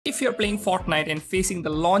If you're playing Fortnite and facing the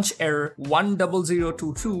launch error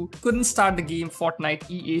 10022, couldn't start the game Fortnite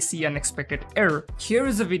EAC Unexpected Error, here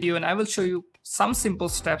is a video and I will show you some simple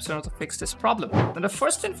steps in order to fix this problem. Now the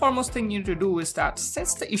first and foremost thing you need to do is that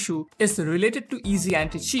since the issue is related to easy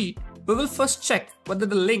anti-cheat, we will first check whether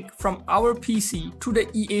the link from our PC to the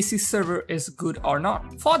EAC server is good or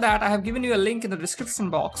not. For that, I have given you a link in the description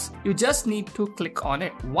box. You just need to click on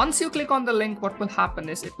it. Once you click on the link, what will happen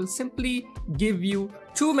is it will simply give you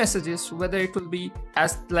two messages, whether it will be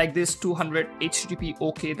as like this 200 HTTP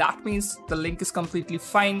OK. That means the link is completely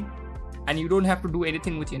fine and you don't have to do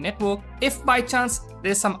anything with your network. If by chance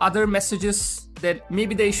there's some other messages, then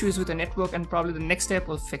maybe the issue is with the network and probably the next step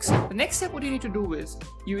will fix it. The next step what you need to do is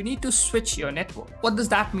you need to switch your network. What does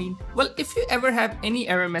that mean? Well, if you ever have any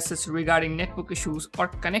error message regarding network issues or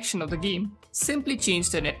connection of the game, simply change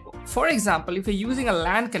the network. For example, if you're using a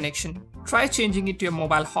LAN connection, try changing it to your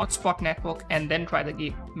mobile hotspot network and then try the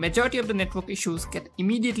game. Majority of the network issues get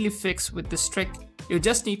immediately fixed with this trick. You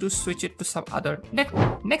just need to switch it to some other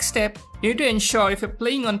network. Next step, you need to ensure if you're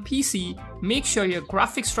playing on PC, make sure your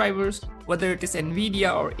graphics drivers, whether it is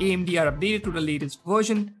NVIDIA or AMD, are updated to the latest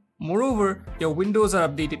version. Moreover, your Windows are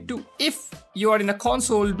updated too. If you are in a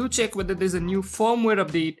console, do check whether there's a new firmware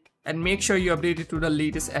update and make sure you update it to the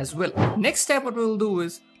latest as well. Next step what we'll do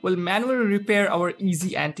is we'll manually repair our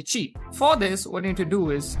easy anti-cheat. For this, what you need to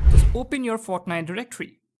do is just open your Fortnite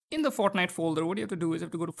directory. In the Fortnite folder, what you have to do is you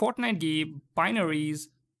have to go to Fortnite game, binaries,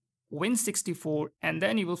 Win64, and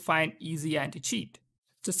then you will find easy anti-cheat.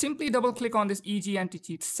 So simply double click on this easy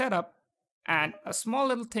anti-cheat setup and a small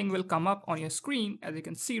little thing will come up on your screen as you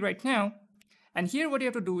can see right now. And here what you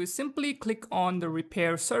have to do is simply click on the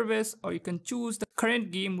repair service, or you can choose the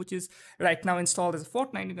current game which is right now installed as a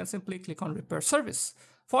Fortnite. You can simply click on repair service.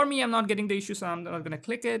 For me, I'm not getting the issue, so I'm not going to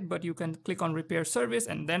click it, but you can click on repair service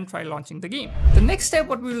and then try launching the game. The next step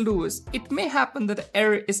what we will do is it may happen that the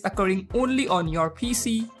error is occurring only on your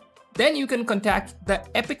PC. Then you can contact the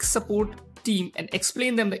Epic support team and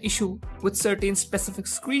explain them the issue with certain specific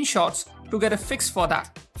screenshots to get a fix for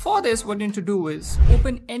that. For this, what you need to do is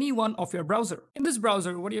open any one of your browser. In this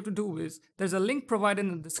browser, what you have to do is there's a link provided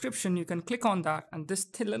in the description. You can click on that and this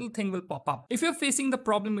little thing will pop up. If you're facing the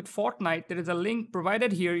problem with Fortnite, there is a link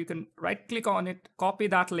provided here. You can right click on it, copy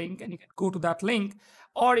that link, and you can go to that link.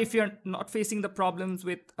 Or if you're not facing the problems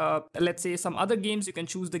with, let's say some other games, you can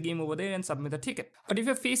choose the game over there and submit the ticket. But if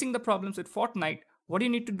you're facing the problems with Fortnite, what you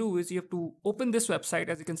need to do is you have to open this website.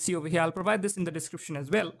 As you can see over here, I'll provide this in the description as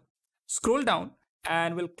well. Scroll down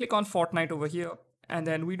and we'll click on Fortnite over here. And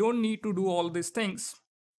then we don't need to do all these things.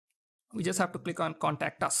 We just have to click on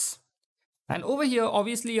contact us. And over here,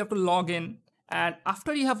 obviously you have to log in. And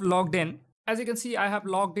after you have logged in, as you can see, I have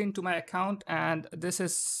logged into my account and this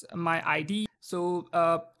is my ID. So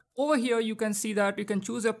over here, you can see that you can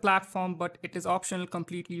choose a platform, but it is optional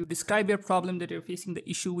completely. You describe your problem that you're facing the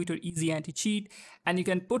issue with your easy anti-cheat, and you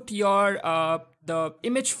can put your the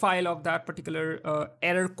image file of that particular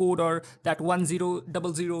error code or that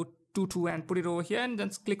 100022 and put it over here, and then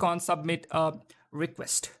click on submit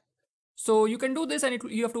request. So you can do this, and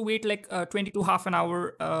you have to wait like 20 to half an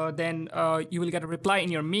hour. Then you will get a reply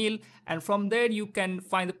in your mail, and from there you can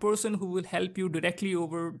find the person who will help you directly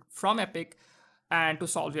over from Epic and to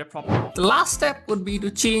solve your problem. The last step would be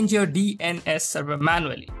to change your DNS server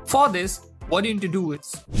manually. For this, what you need to do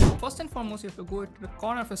is, first and foremost, you have to go to the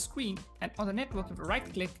corner of a screen and on the network, you have to right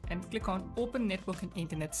click and click on Open Network and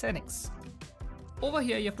Internet Settings. Over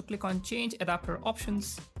here, you have to click on Change Adapter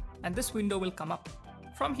Options and this window will come up.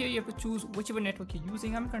 From here, you have to choose whichever network you're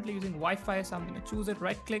using. I'm currently using Wi-Fi, so I'm going to choose it,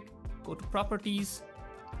 right click, go to Properties.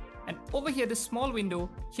 And over here, this small window,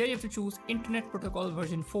 here you have to choose Internet Protocol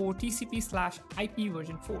version 4, TCP/IP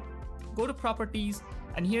version 4. Go to Properties,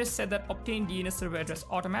 and here set that obtain DNS server address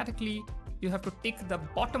automatically. You have to tick the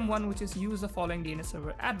bottom one, which is use the following DNS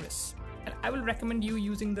server address. And I will recommend you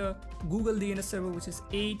using the Google DNS server, which is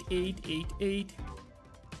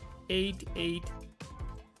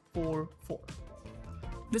 88888844.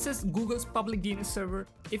 This is Google's public DNS server.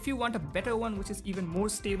 If you want a better one, which is even more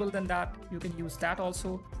stable than that, you can use that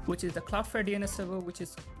also, which is the Cloudflare DNS server, which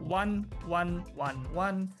is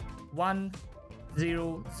 1111001.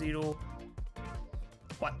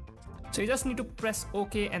 So you just need to press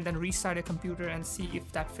OK and then restart your computer and see if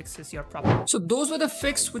that fixes your problem. So those were the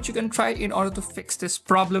fixes which you can try in order to fix this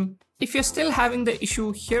problem. If you're still having the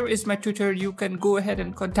issue, here is my Twitter. You can go ahead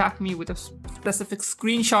and contact me with a specific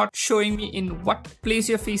screenshot showing me in what place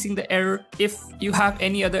you're facing the error. If you have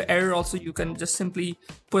any other error also, you can just simply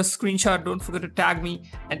put a screenshot. Don't forget to tag me.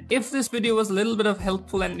 And if this video was a little bit of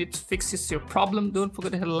helpful and it fixes your problem, don't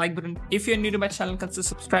forget to hit the like button. If you're new to my channel, consider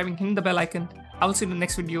subscribing, hitting the bell icon. I will see you in the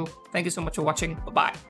next video. Thank you so much for watching. Bye-bye.